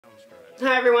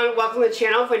Hi everyone, welcome to the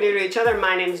channel. If we're new to each other,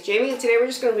 my name is Jamie, and today we're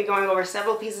just going to be going over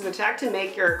several pieces of tech to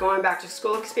make your going back to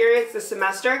school experience this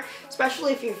semester,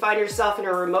 especially if you find yourself in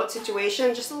a remote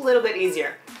situation, just a little bit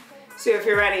easier. So if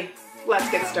you're ready,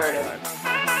 let's get started.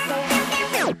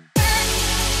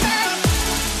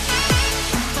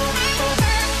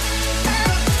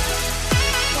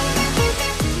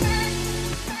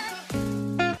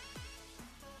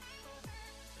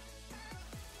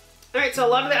 Alright, so a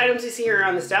lot of the items you see here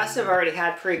on this desk I've already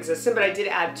had pre-existent, but I did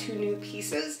add two new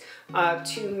pieces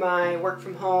to my work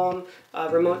from home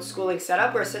remote schooling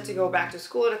setup. We're set to go back to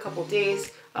school in a couple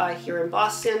days here in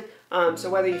Boston.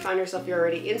 So whether you find yourself you're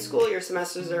already in school, your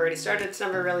semester's already started, it's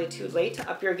never really too late to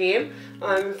up your game.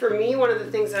 For me, one of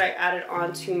the things that I added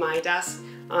onto my desk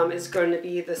is going to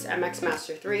be this MX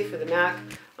Master 3 for the Mac.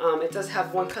 It does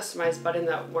have one customized button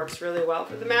that works really well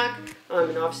for the Mac,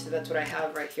 and obviously that's what I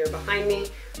have right here behind me.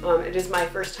 It is my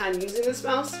first time using this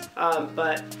mouse,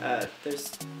 but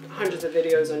there's hundreds of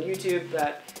videos on YouTube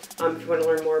that if you want to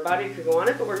learn more about it, you could go on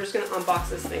it, but we're just going to unbox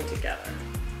this thing together.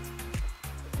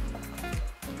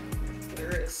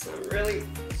 There is some really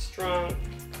strong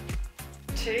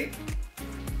tape.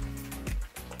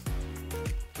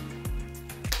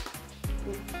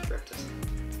 Rip this.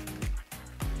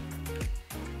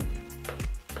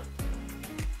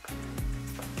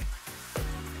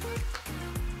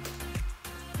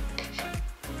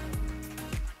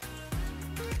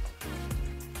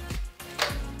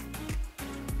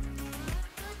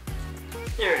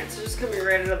 Alright, so just coming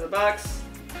right out of the box.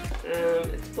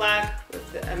 It's black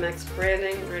with the MX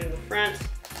branding right in the front.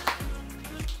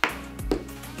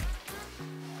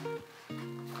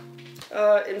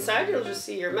 Inside you'll just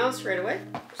see your mouse right away.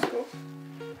 That's cool.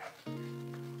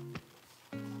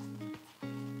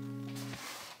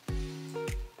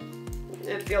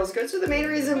 It feels good. So the main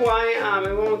reason why,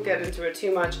 I won't get into it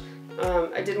too much,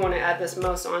 I did want to add this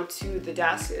mouse onto the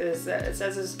desk is that it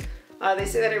says they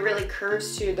say that it really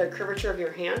curves to the curvature of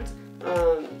your hand,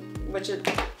 which it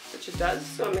does.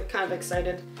 So I'm kind of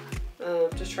excited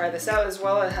to try this out as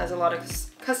well. It has a lot of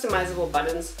customizable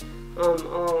buttons all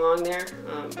along there,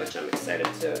 which I'm excited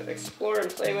to explore and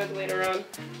play with later on.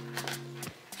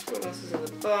 What else is in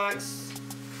the box?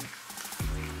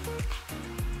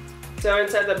 So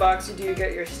inside the box you do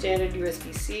get your standard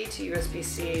USB-C to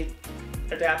USB-C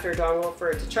adapter dongle for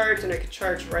it to charge, and it can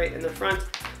charge right in the front,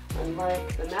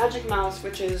 unlike the Magic Mouse,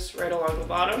 which is right along the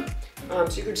bottom.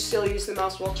 So you could still use the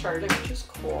mouse while charging, which is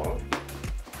cool.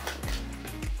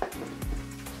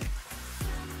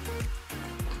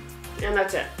 And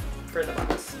that's it for the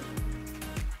box.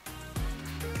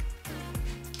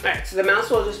 Alright, so the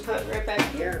mouse we'll just put right back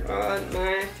here on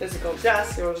my physical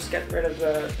desk, and we'll just get rid of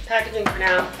the packaging for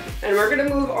now. And we're going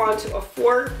to move on to a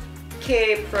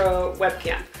 4K Pro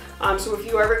webcam. So if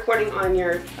you are recording on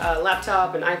your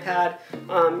laptop and iPad,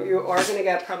 you are going to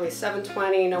get probably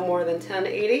 720, no more than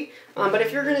 1080. But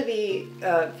if you're going to be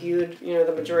viewed,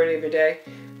 the majority of your day,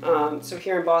 so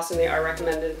here in Boston they are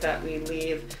recommended that we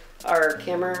leave our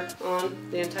camera on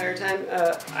the entire time.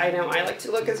 I know I like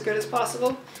to look as good as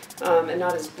possible and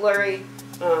not as blurry.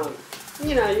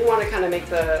 You want to kind of make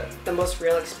the most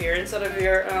real experience out of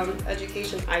your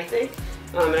education, I think.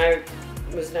 And I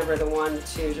was never the one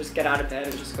to just get out of bed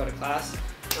and just go to class.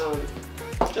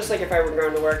 Just like if I were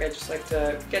going to work, I just like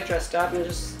to get dressed up, and it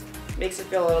just makes it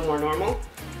feel a little more normal.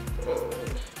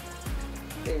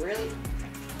 They really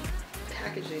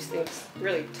package these things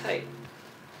really tight.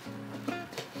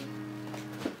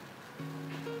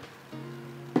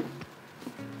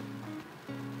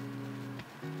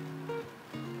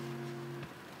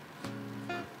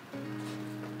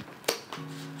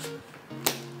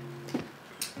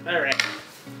 All right.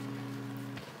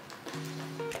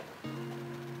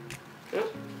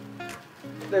 Oh,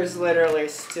 there's literally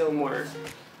still more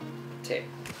tape.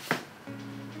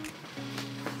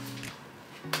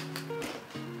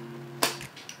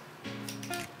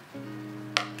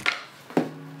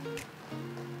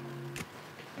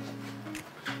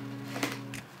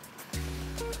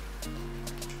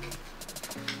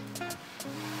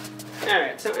 All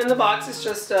right, so in the box it's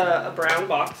just a brown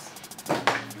box.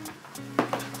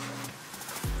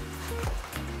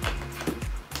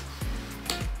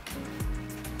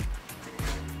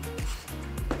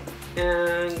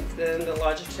 And then the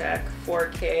Logitech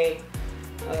 4K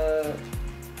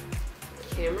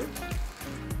camera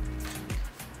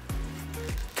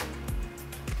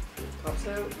pops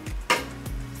out.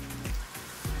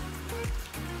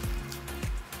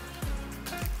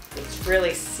 It's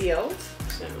really sealed,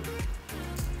 so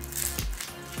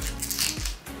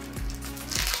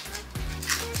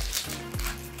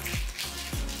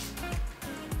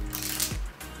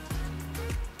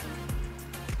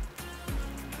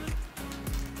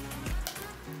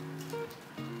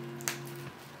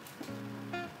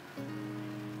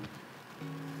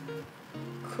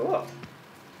Cool.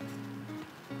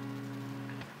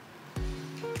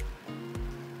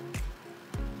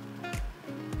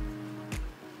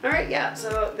 Alright, yeah,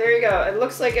 so there you go. It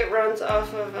looks like it runs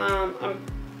off of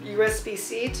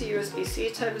USB-C to USB-C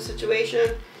type of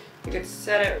situation. You could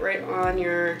set it right on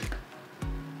your...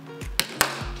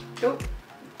 Nope,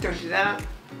 don't do that.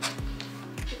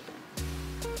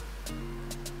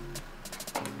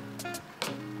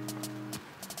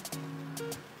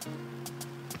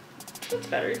 That's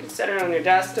better. You can set it on your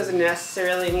desk. Doesn't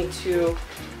necessarily need to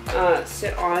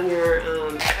sit on your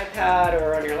iPad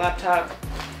or on your laptop.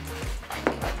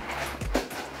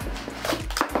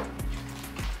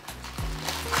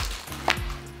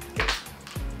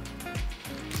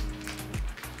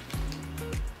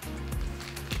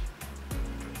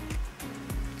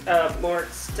 More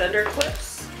extender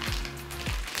clips.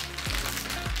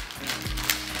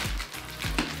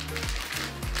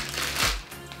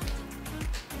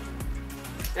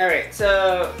 Alright,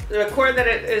 so the cord that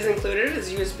it is included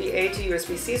is USB-A to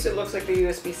USB-C, so it looks like the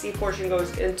USB-C portion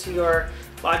goes into your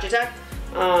Logitech,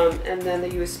 and then the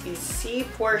USB-C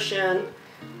portion,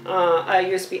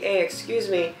 USB-A, excuse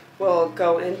me, will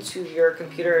go into your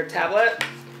computer or tablet.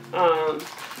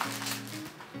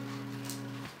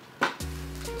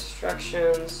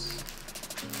 Instructions,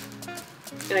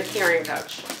 and a carrying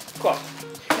pouch. Cool.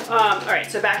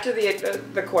 Alright, so back to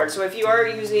the cord. So if you are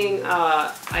using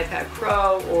iPad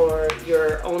Pro or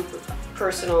your own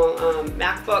personal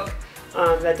MacBook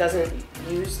that doesn't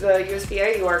use the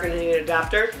USB-A, you are going to need an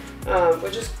adapter,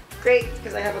 which is great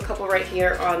because I have a couple right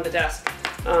here on the desk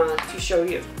to show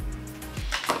you.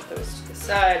 Put those to the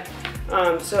side.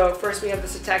 So first we have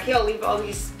this attack here. I'll leave all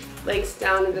these links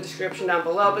down in the description down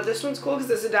below, but this one's cool because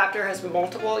this adapter has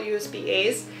multiple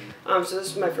USB-As. So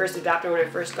this was my first adapter when I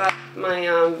first got my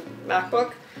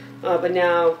MacBook, but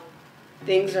now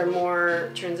things are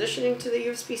more transitioning to the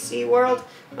USB-C world,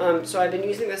 so I've been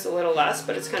using this a little less,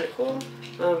 but it's kind of cool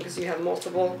because you have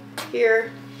multiple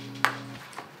here.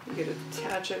 You can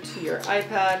attach it to your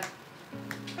iPad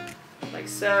like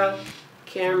so,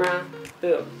 camera,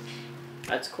 boom.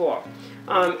 That's cool.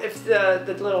 If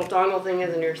the little dongle thing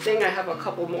isn't your thing, I have a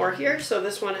couple more here. So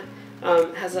this one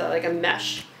has like a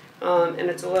mesh, and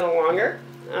it's a little longer.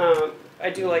 I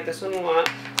do like this one a lot.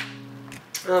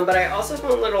 But I also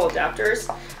found little adapters.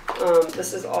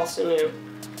 This is also new.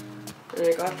 And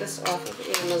I got this off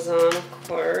of Amazon, of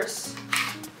course.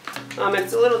 And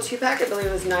it's a little 2-pack, I believe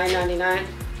it was $9.99.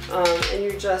 And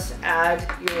you just add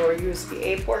your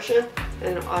USB-A portion,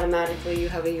 and automatically you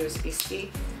have a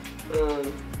USB-C.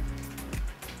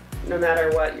 No matter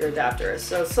what your adapter is.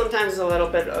 So sometimes a little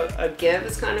bit of a give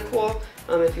is kind of cool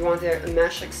if you want the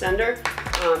mesh extender,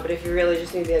 but if you really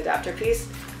just need the adapter piece,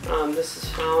 this is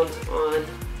found on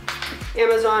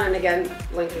Amazon, and again,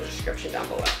 link in the description down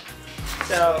below.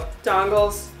 So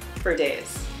dongles for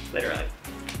days, literally.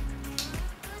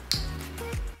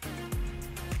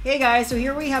 Hey guys, so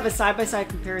here we have a side-by-side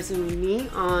comparison with me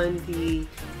on the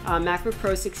MacBook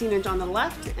Pro 16-inch on the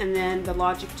left, and then the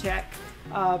Logitech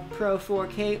Pro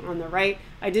 4K on the right.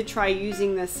 I did try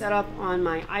using this setup on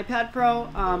my iPad Pro,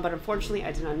 but unfortunately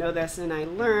I did not know this, and I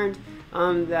learned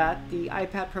that the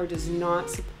iPad Pro does not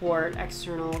support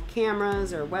external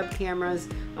cameras or web cameras,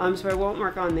 so it won't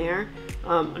work on there,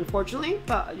 unfortunately,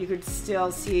 but you could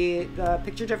still see the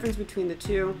picture difference between the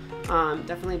two.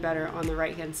 Definitely better on the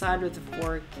right hand side with the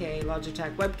 4K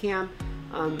Logitech webcam.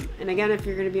 And again, if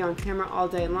you're going to be on camera all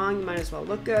day long, you might as well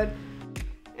look good.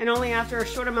 And only after a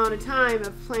short amount of time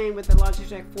of playing with the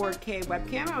Logitech 4K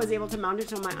webcam, I was able to mount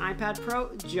it on my iPad Pro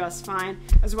just fine,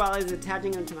 as well as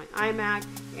attaching it to my iMac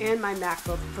and my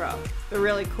MacBook Pro. The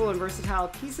really cool and versatile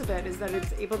piece of it is that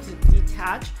it's able to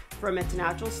detach from its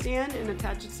natural stand and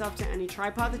attach itself to any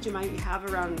tripod that you might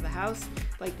have around the house,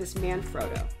 like this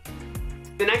Manfrotto.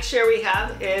 The next share we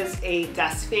have is a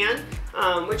desk fan,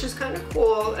 which is kind of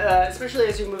cool, especially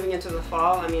as you're moving into the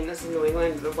fall. I mean, this is New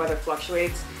England, the weather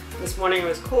fluctuates. This morning it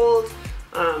was cold.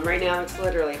 Right now it's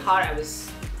literally hot. I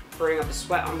was burning up a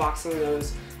sweat unboxing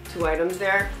those two items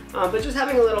there. But just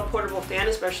having a little portable fan,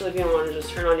 especially if you don't want to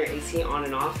just turn on your AC on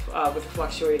and off with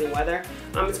fluctuating weather.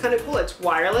 It's kind of cool. It's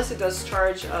wireless. It does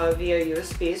charge via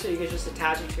USB, so you can just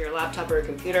attach it to your laptop or a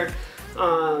computer.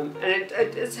 And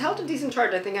it's held a decent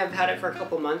charge. I think I've had it for a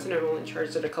couple months and I've only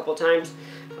charged it a couple times.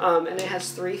 And it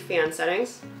has 3 fan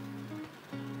settings.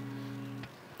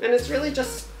 And it's really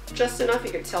just enough.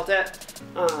 You can tilt it,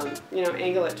 you know,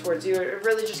 angle it towards you. It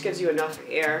really just gives you enough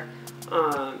air,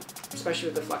 especially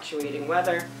with the fluctuating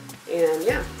weather. And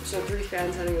yeah, so 3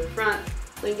 fan settings in the front,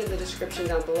 link in the description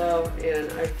down below, and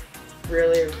I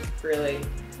really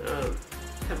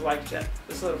have liked it.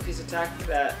 This little piece of tech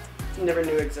that you never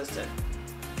knew existed.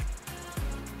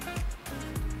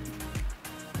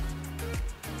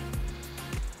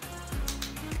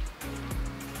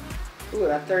 Ooh,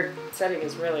 that third setting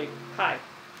is really high.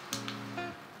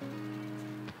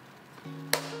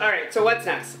 All right, so what's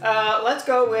next? Let's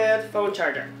go with phone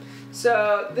charger.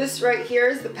 So this right here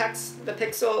is the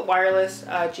Pixel wireless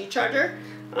G charger.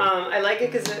 I like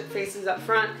it because it faces up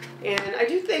front, and I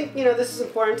do think, you know, this is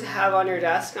important to have on your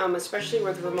desk, especially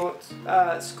with remote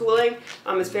schooling.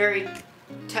 It's very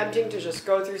tempting to just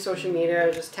go through social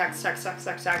media, just text.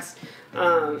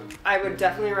 I would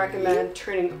definitely recommend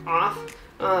turning off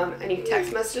any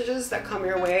text messages that come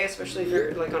your way, especially if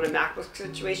you're like on a MacBook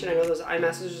situation. I know those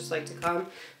iMessages like to come.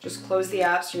 Just close the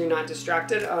app so you're not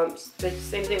distracted.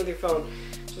 Same thing with your phone.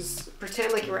 Just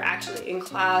pretend like you were actually in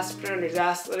class, put it on your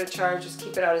desk, let it charge, just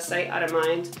keep it out of sight, out of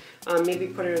mind. Maybe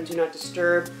put it on Do Not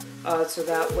Disturb, so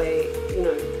that way, you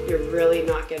know, you're really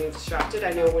not getting distracted.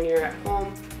 I know when you're at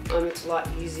home, it's a lot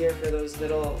easier for those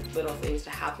little things to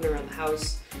happen around the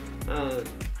house.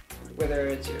 Whether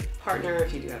it's your partner,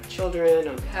 if you do have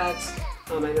children, pets,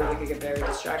 I know they can get very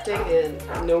distracting,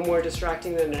 and no more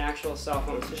distracting than an actual cell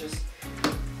phone. So just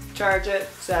charge it,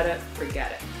 set it,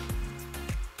 forget it.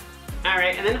 All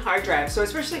right, and then hard drive. So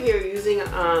especially if you're using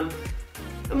a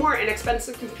more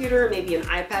inexpensive computer, maybe an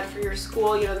iPad for your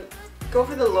school, you know, go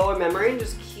for the lower memory and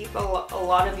just keep a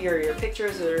lot of your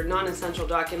pictures or non-essential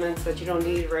documents that you don't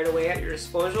need right away at your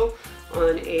disposal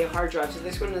on a hard drive. So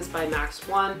this one is by Max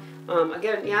One.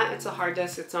 Again, yeah, it's a hard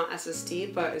disk, it's not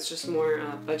SSD, but it's just more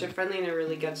budget friendly, and it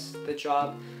really gets the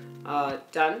job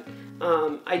done.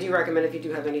 I do recommend, if you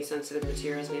do have any sensitive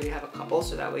materials, maybe have a couple,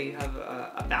 so that way you have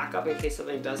a backup in case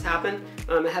something does happen.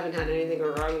 I haven't had anything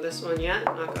go wrong with this one yet,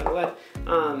 knock on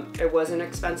wood. It wasn't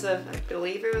expensive. I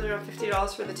believe it was around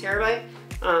 $50 for the terabyte,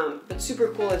 but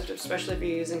super cool, especially if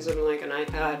you're using something like an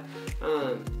iPad.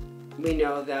 We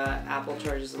know that Apple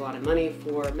charges a lot of money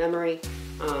for memory,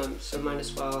 so might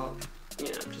as well, you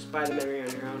know, just buy the memory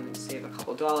on your own and save a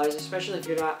couple dollars, especially if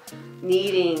you're not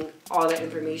needing all that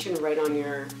information right on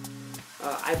your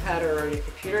iPad or on your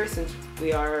computer, since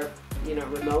we are, you know,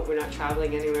 remote. We're not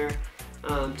traveling anywhere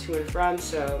to and from,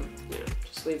 so, you know,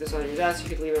 just leave this on your desk. You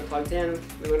could leave it plugged in.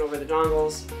 We went over the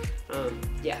dongles.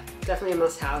 Yeah, definitely a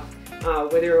must-have,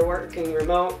 whether you're working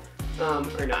remote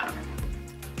or not.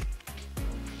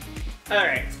 All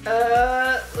right,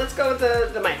 let's go with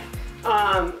the mic.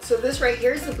 So this right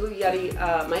here is the Blue Yeti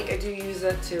mic. I do use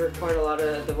it to record a lot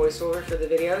of the voiceover for the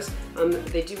videos.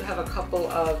 They do have a couple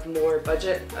of more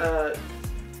budget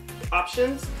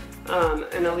options,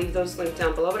 and I'll leave those linked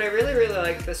down below, but I really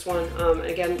like this one.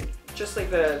 Again, just like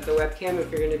the webcam,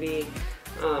 if you're going to be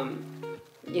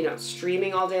you know,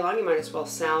 streaming all day long, you might as well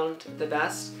sound the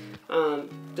best,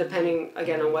 depending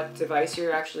again on what device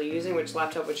you're actually using, which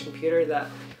laptop, which computer. The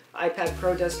iPad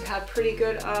Pro does have pretty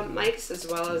good mics, as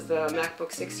well as the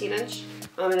MacBook 16-inch,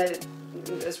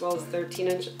 as well as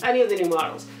 13-inch, any of the new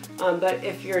models. But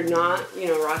if you're not, you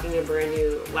know, rocking a brand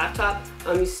new laptop,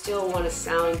 you still want to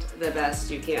sound the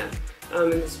best you can.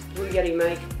 And this Blue Yeti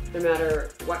mic, no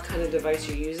matter what kind of device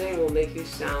you're using, will make you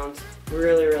sound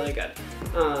really good.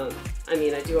 I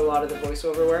mean, I do a lot of the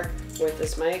voiceover work with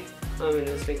this mic, and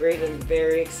it's been great, and I'm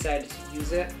very excited to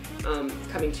use it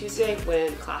coming Tuesday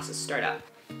when classes start up.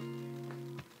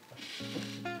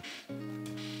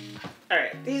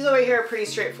 Alright, these over here are pretty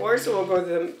straightforward, so we'll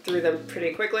go through them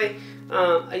pretty quickly.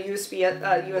 A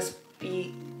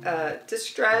USB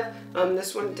disk drive.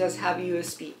 This one does have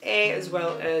USB-A as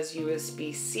well as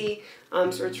USB-C,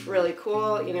 so it's really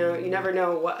cool. You know, you never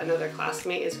know what another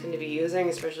classmate is going to be using,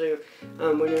 especially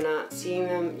when you're not seeing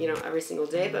them, you know, every single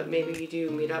day, but maybe you do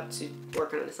meet up to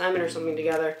work on an assignment or something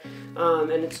together.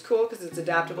 And it's cool because it's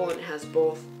adaptable and it has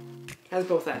both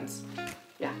ends.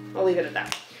 Yeah, I'll leave it at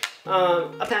that.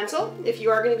 A pencil. If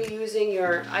you are going to be using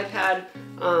your iPad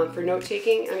for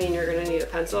note-taking, I mean, you're going to need a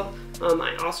pencil.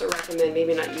 I also recommend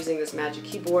maybe not using this Magic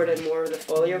Keyboard and more of the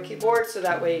Folio keyboard, so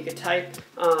that way you can type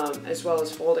as well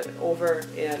as fold it over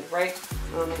and write.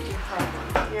 I do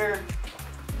have one here.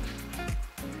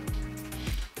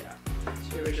 Yeah.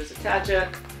 So you would just attach it.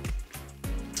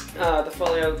 The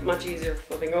Folio, much easier for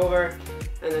flipping over,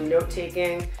 and then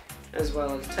note-taking as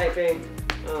well as typing.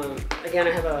 Again,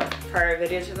 I have a prior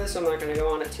video to this, so I'm not going to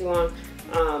go on it too long.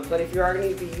 But if you are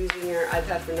going to be using your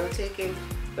iPad for note-taking,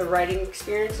 the writing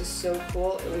experience is so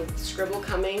cool. With Scribble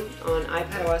coming on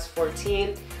iPadOS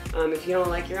 14, if you don't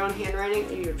like your own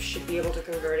handwriting, you should be able to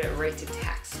convert it right to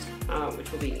text, which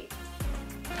will be neat.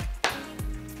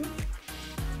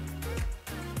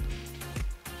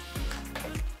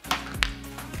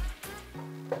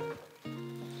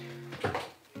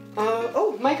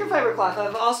 Microfiber cloth.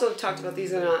 I've also talked about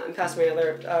these in past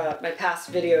my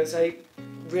past videos. I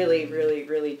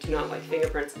really do not like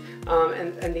fingerprints.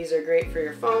 And these are great for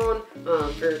your phone,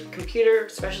 for your computer,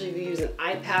 especially if you use an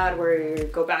iPad where you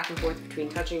go back and forth between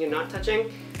touching and not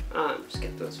touching. Just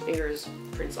get those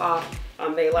fingerprints off.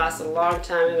 They last a long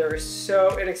time and they're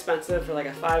so inexpensive for like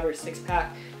a 5 or 6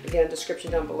 pack. Again,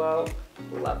 description down below.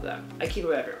 Love them. I keep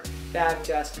them everywhere. Bag,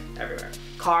 desk, everywhere.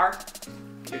 Car,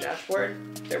 your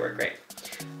dashboard, they work great.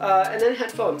 And then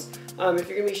headphones. If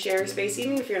you're gonna be sharing space,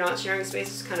 even if you're not sharing space,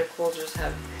 it's kind of cool to just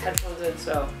have headphones in.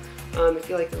 So if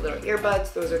you like the little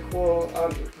earbuds, those are cool.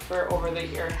 If you prefer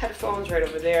over-the-ear headphones, right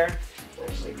over there. I'll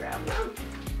actually grab them.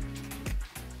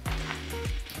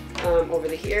 Over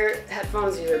the ear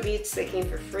headphones, these are Beats. They came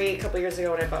for free a couple years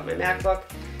ago when I bought my MacBook.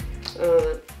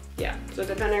 Yeah, so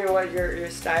depending on what your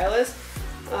style is.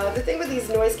 The thing with these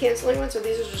noise canceling ones, so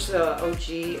these are just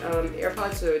OG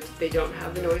AirPods, so they don't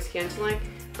have the noise canceling,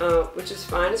 which is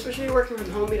fine, especially if you're working from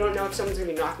home. You don't know if someone's going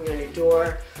to be knocking on your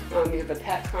door. You have a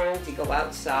pet crying, you go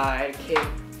outside, a kid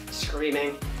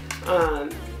screaming.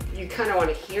 You kind of want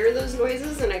to hear those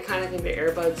noises, and I kind of think the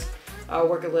earbuds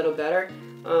work a little better.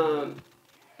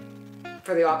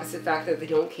 For the opposite fact that they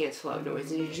don't cancel out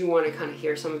noise, and you do want to kind of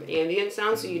hear some of the ambient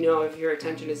sound so you know if your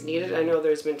attention is needed. I know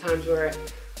there's been times where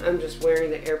I'm just wearing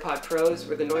the AirPod Pros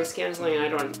with the noise canceling and I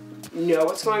don't know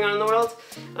what's going on in the world.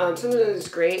 Sometimes it's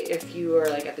great if you are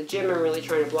like at the gym and really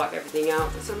trying to block everything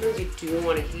out, but sometimes you do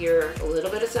want to hear a little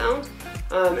bit of sound.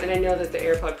 And I know that the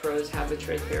AirPod Pros have the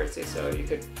transparency, so you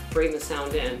could bring the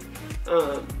sound in.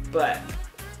 But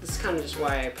this is kind of just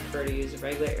why I prefer to use the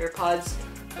regular AirPods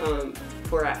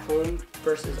for at home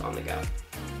versus on the go.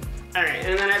 Alright,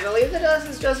 and then I believe the desk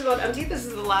is just about empty. This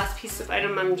is the last piece of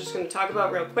item I'm just going to talk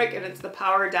about real quick, and it's the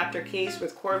power adapter case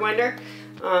with cord winder.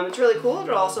 It's really cool.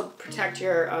 It'll also protect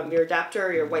your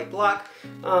adapter, your white block,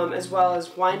 as well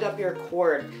as wind up your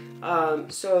cord.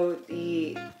 So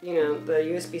the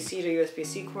USB-C to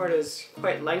USB-C cord is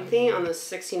quite lengthy on the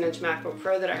 16-inch MacBook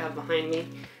Pro that I have behind me,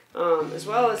 as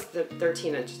well as the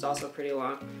 13-inch. It's also pretty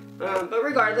long. But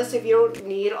regardless, if you don't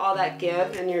need all that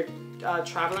give and you're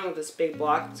traveling with this big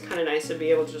block, it's kind of nice to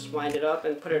be able to just wind it up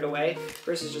and put it away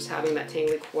versus just having that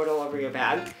tangly cord all over your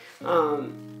bag.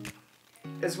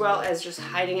 As well as just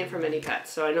hiding it from any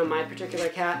pets. So I know my particular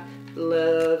cat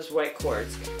loves white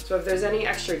cords. So if there's any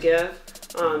extra give,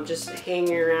 just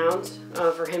hanging around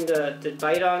for him to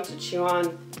bite on, to chew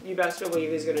on, you best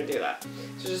believe he's going to do that.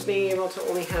 So just being able to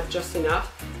only have just enough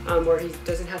where he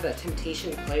doesn't have that temptation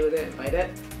to play with it and bite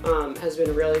it has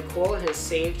been really cool and has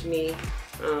saved me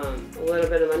a little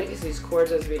bit of money, because these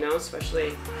cords, as we know,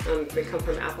 especially if they come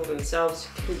from Apple themselves,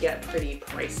 can get pretty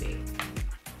pricey.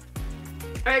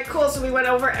 Alright, cool, so we went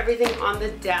over everything on the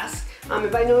desk.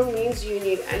 And by no means do you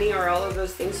need any or all of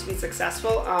those things to be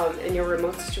successful in your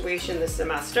remote situation this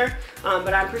semester.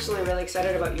 But I'm personally really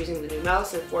excited about using the new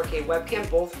mouse and 4K webcam,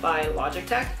 both by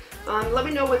Logitech. Let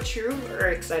me know what you are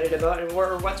excited about and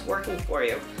what's working for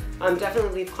you.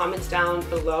 Definitely leave comments down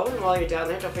below, and while you're down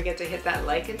there, don't forget to hit that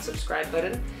like and subscribe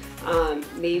button,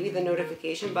 maybe the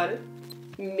notification button,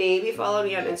 maybe follow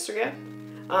me on Instagram,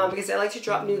 because I like to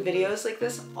drop new videos like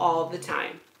this all the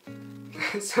time.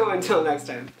 So until next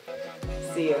time,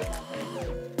 see you.